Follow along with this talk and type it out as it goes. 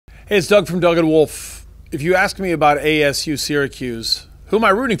Hey, it's Doug from Doug and Wolf. If you ask me about ASU Syracuse, who am I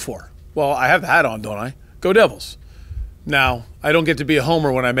rooting for? Well, I have the hat on, don't I? Go Devils. Now, I don't get to be a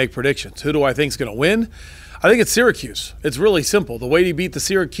homer when I make predictions. Who do I think is going to win? I think it's Syracuse. It's really simple. The way to beat the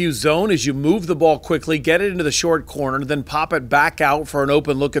Syracuse zone is you move the ball quickly, get it into the short corner, then pop it back out for an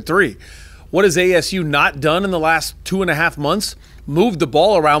open look at three. What has ASU not done in the last 2.5 months? Moved the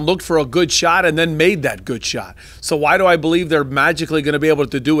ball around, looked for a good shot, and then made that good shot. So why do I believe they're magically going to be able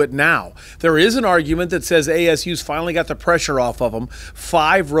to do it now? There is an argument that says ASU's finally got the pressure off of them.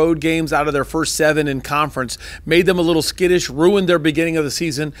 5 road games out of their first 7 in conference made them a little skittish, ruined their beginning of the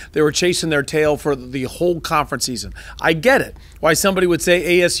season. They were chasing their tail for the whole conference season. I get it. Why somebody would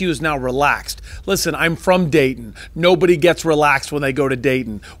say ASU is now relaxed. Listen, I'm from Dayton. Nobody gets relaxed when they go to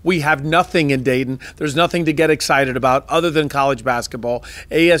Dayton. We have nothing in Dayton. There's nothing to get excited about other than college basketball.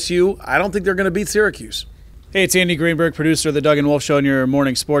 ASU, I don't think they're going to beat Syracuse. Hey, it's Andy Greenberg, producer of the Doug and Wolf Show and your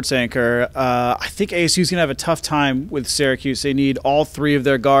morning sports anchor. I think ASU's going to have a tough time with Syracuse. They need all 3 of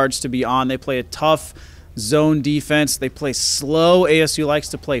their guards to be on. They play a tough zone defense. They play slow. ASU likes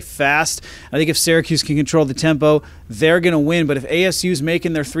to play fast. I think if Syracuse can control the tempo, they're going to win. But if ASU's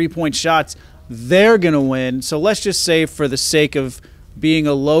making their 3-point shots, they're going to win. So let's just say, for the sake of being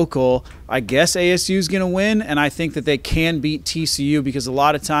a local, I guess ASU's going to win, and I think that they can beat TCU because a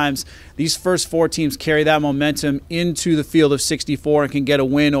lot of times these first 4 teams carry that momentum into the field of 64 and can get a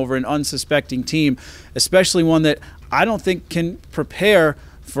win over an unsuspecting team, especially one that I don't think can prepare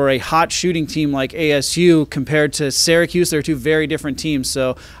for a hot shooting team like ASU compared to Syracuse. They're 2 very different teams,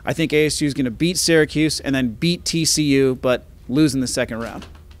 so I think ASU is going to beat Syracuse and then beat TCU, but lose in the second round.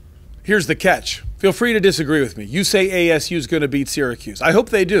 Here's the catch. Feel free to disagree with me. You say ASU is going to beat Syracuse. I hope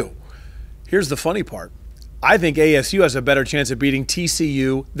they do. Here's the funny part. I think ASU has a better chance of beating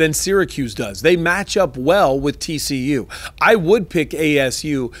TCU than Syracuse does. They match up well with TCU. I would pick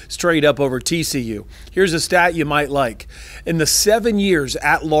ASU straight up over TCU. Here's a stat you might like. In the 7 years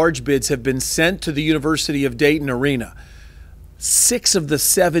at-large bids have been sent to the University of Dayton Arena, 6 of the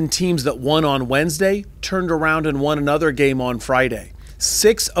 7 teams that won on Wednesday turned around and won another game on Friday.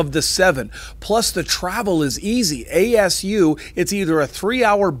 6 of the 7. Plus, the travel is easy. ASU, it's either a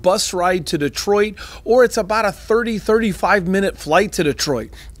 3-hour bus ride to Detroit or it's about a 35-minute flight to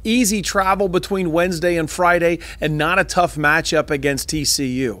Detroit. Easy travel between Wednesday and Friday and not a tough matchup against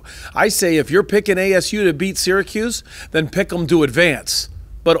TCU. I say if you're picking ASU to beat Syracuse, then pick them to advance,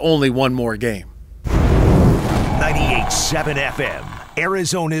 but only one more game. 98.7 FM,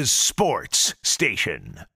 Arizona's sports station.